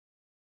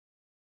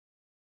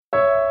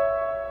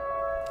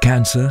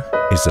Cancer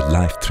is a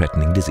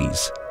life-threatening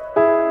disease.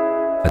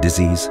 A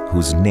disease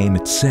whose name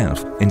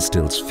itself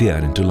instills fear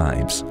into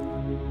lives.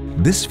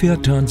 This fear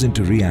turns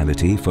into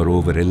reality for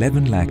over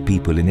 11 lakh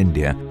people in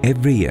India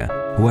every year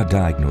who are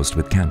diagnosed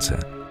with cancer.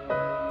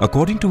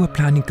 According to a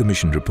Planning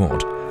Commission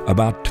report,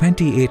 about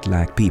 28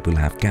 lakh people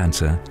have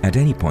cancer at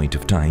any point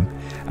of time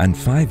and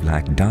 5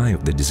 lakh die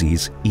of the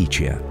disease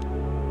each year.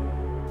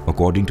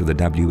 According to the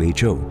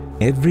WHO,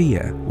 every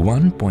year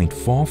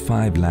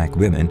 1.45 lakh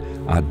women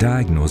are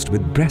diagnosed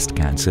with breast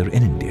cancer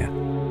in India.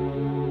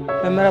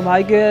 मेरा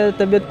भाई के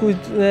तबीयत कुछ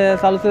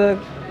सालों से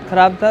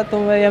खराब था, तो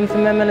एम्स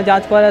में मैंने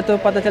जांच कराया तो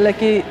पता चला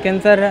कि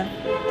कैंसर है।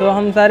 तो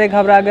हम सारे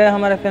घबरा गए,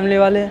 हमारे फैमिली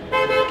वाले,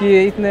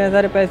 कि इतने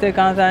सारे पैसे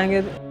कहां से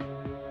आएंगे।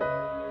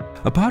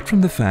 Apart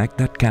from the fact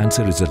that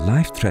cancer is a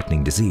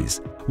life-threatening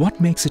disease,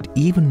 what makes it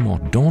even more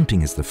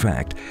daunting is the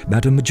fact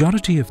that a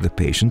majority of the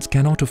patients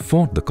cannot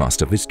afford the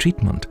cost of its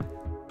treatment,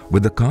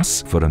 with the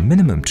costs for a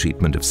minimum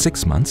treatment of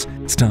 6 months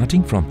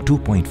starting from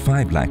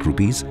 2.5 lakh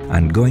rupees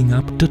and going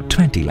up to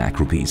 20 lakh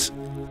rupees.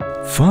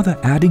 Further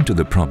adding to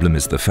the problem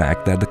is the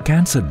fact that the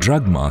cancer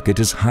drug market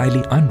is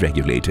highly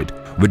unregulated,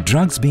 with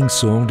drugs being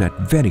sold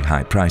at very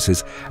high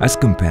prices as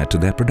compared to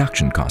their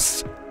production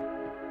costs.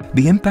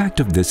 The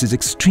impact of this is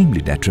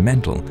extremely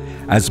detrimental,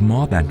 as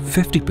more than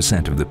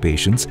 50% of the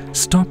patients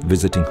stop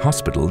visiting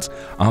hospitals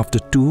after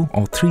 2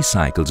 or 3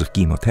 cycles of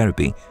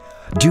chemotherapy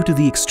due to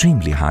the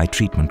extremely high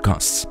treatment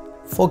costs.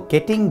 For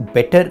getting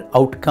better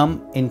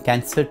outcome in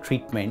cancer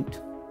treatment,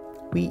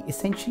 we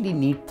essentially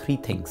need 3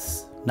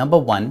 things. Number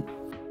 1,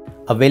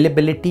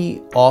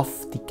 availability of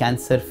the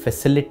cancer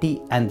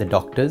facility and the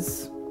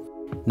doctors.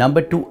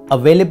 Number 2,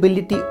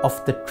 availability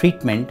of the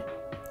treatment,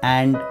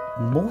 and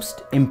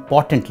most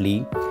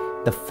importantly,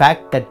 the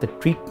fact that the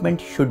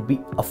treatment should be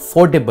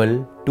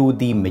affordable to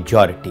the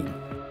majority.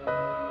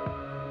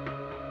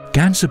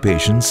 Cancer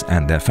patients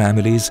and their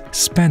families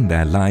spend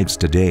their lives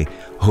today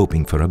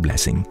hoping for a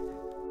blessing.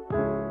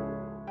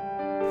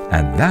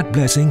 And that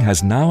blessing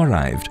has now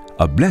arrived,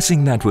 a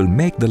blessing that will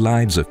make the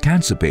lives of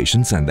cancer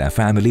patients and their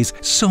families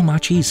so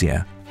much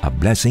easier, a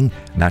blessing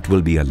that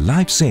will be a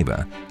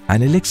lifesaver,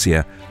 an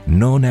elixir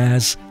known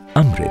as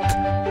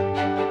Amrit.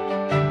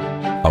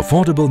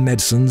 Affordable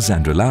medicines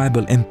and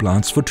reliable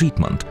implants for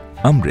treatment.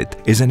 Amrit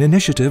is an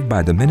initiative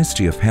by the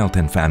Ministry of Health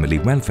and Family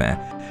Welfare,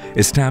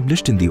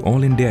 established in the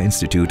All India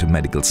Institute of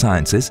Medical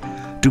Sciences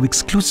to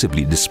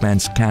exclusively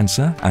dispense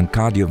cancer and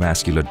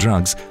cardiovascular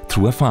drugs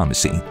through a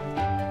pharmacy.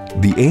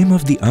 The aim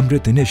of the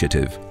Amrit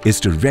initiative is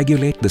to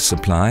regulate the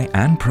supply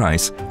and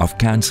price of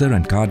cancer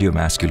and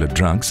cardiovascular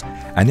drugs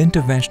and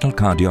interventional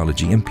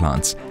cardiology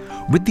implants,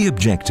 with the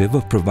objective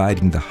of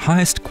providing the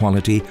highest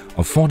quality,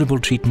 affordable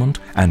treatment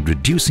and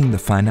reducing the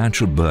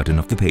financial burden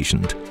of the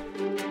patient.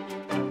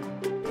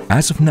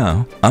 As of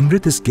now,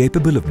 Amrit is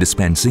capable of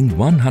dispensing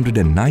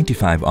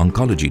 195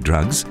 oncology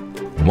drugs,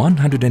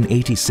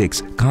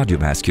 186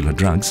 cardiovascular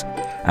drugs,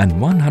 and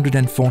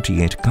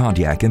 148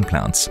 cardiac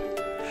implants.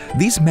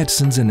 These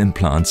medicines and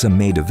implants are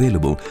made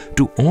available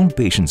to all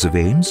patients of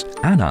AIIMS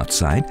and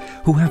outside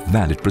who have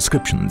valid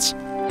prescriptions.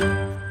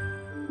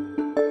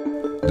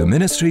 The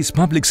Ministry's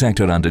public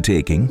sector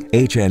undertaking,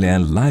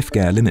 HLL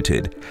Lifecare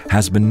Limited,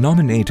 has been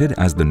nominated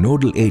as the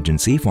nodal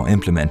agency for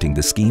implementing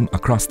the scheme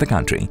across the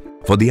country.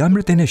 For the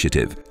Amrit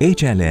initiative,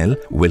 HLL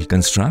will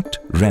construct,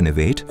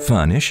 renovate,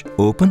 furnish,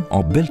 open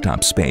or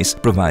built-up space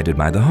provided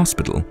by the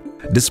hospital,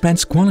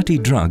 dispense quality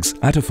drugs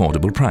at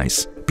affordable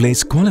price,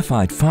 place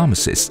qualified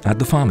pharmacists at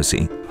the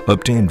pharmacy,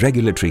 obtain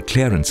regulatory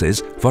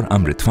clearances for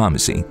Amrit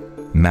Pharmacy,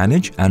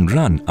 manage and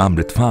run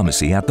Amrit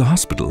Pharmacy at the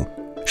hospital,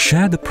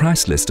 share the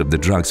price list of the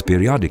drugs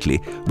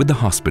periodically with the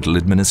hospital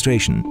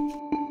administration.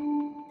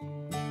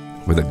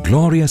 With a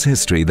glorious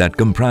history that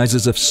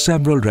comprises of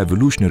several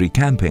revolutionary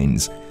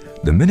campaigns,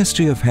 the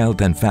Ministry of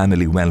Health and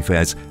Family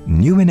Welfare's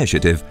new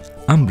initiative,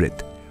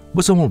 Amrit,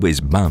 was always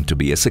bound to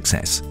be a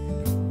success.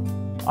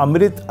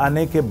 अमृत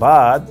आने के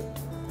बाद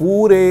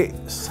पूरे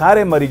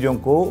सारे मरीजों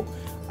को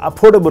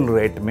affordable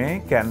rate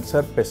में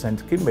cancer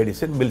patients की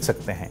medicine मिल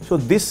सकते हैं. So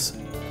this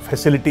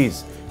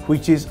facilities,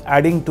 which is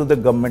adding to the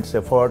government's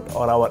effort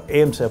or our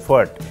AIIMS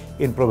effort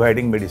in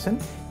providing medicine,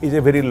 is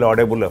a very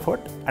laudable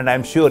effort, and I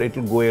am sure it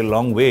will go a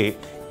long way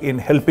in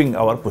helping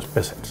our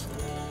patients.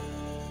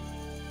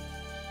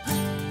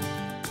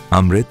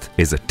 Amrit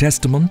is a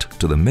testament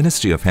to the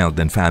Ministry of Health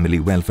and Family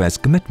Welfare's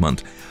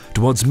commitment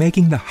towards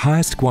making the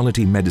highest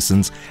quality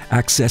medicines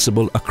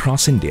accessible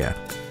across India,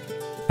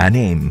 an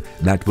aim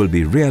that will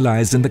be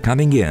realized in the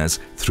coming years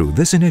through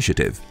this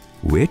initiative,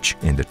 which,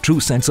 in the true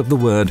sense of the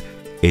word,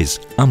 is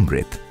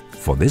Amrit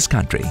for this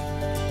country.